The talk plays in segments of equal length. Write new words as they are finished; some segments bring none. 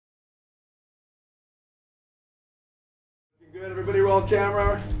Good, everybody roll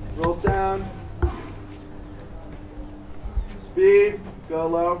camera, roll sound. Speed, go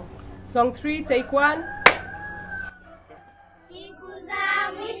low. Song 3, take 1. Siku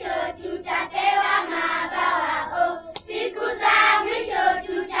za mwisho tutapewa mabawa, siku za mwisho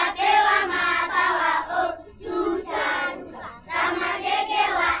tutapewa mabawa, tutaruka kama ndege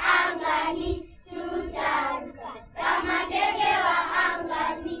wa angani, tutaruka kama ndege wa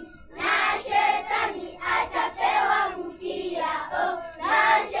angani, na shetani atapewa mkia, na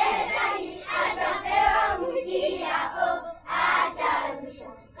shetani atapewa mkia, atarusha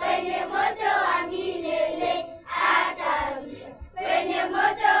kwenye moto wa milele, atarusha kwenye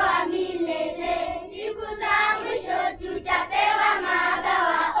moto wa milele. Siku za mwisho tutapewa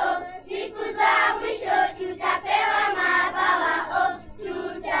mabawa, siku za mwisho tutapewa mabawa,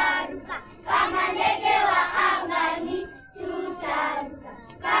 tutaruka kama ndege wa angani, tutaruka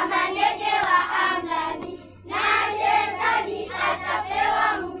kama ndege wa angani, na shetani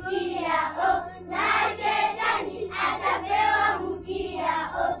atapewa mkia, na shetani atapewa mkia,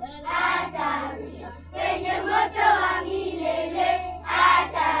 atarusha kwenye moto wa milele,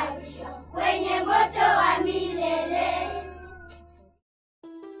 atarusha kwenye moto wa milele.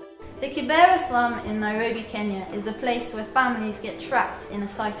 The Kibera slum in Nairobi, Kenya is a place where families get trapped in a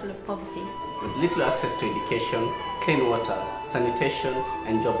cycle of poverty. With little access to education, clean water, sanitation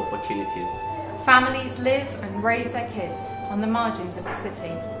and job opportunities. Families live and raise their kids on the margins of the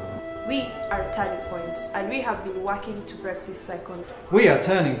city. We are Turning Point, and we have been working to break this cycle. We are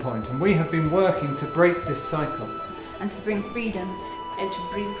Turning Point, and we have been working to break this cycle. And to bring freedom. And to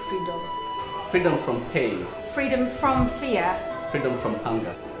bring freedom. Freedom from pain. Freedom from fear. Freedom from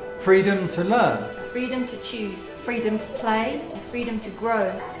hunger. Freedom to learn. Freedom to choose. Freedom to play. Freedom to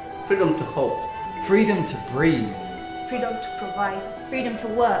grow. Freedom to hope. Freedom to breathe. Freedom to provide. Freedom to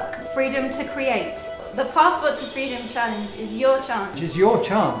work. Freedom to create. The Passport to Freedom Challenge is your chance. It is your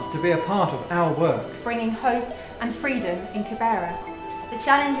chance to be a part of our work. Bringing hope and freedom in Kibera. The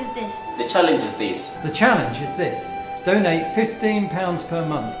challenge is this. The challenge is this. The challenge is this. Donate £15 per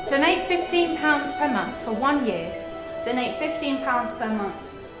month. Donate £15 per month for 1 year. Donate £15 per month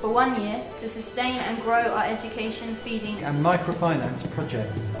for 1 year to sustain and grow our education, feeding And microfinance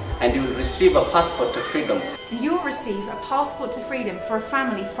projects. And you will receive a passport to freedom. You will receive a passport to freedom for a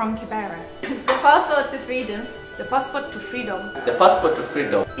family from Kibera. The Passport to Freedom. The Passport to Freedom. The passport to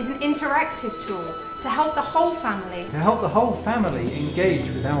freedom is an interactive tool to help the whole family. To help the whole family engage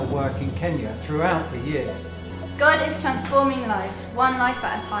with our work in Kenya throughout the year. God is transforming lives, one life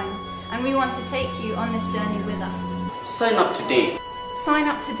at a time, and we want to take you on this journey with us. Sign up today. Sign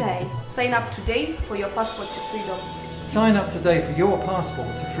up today. Sign up today for your Passport to Freedom. Sign up today for your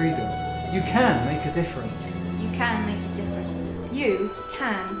passport to freedom. You can make a difference. You can make a difference. You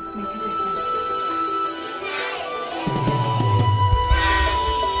can make a difference.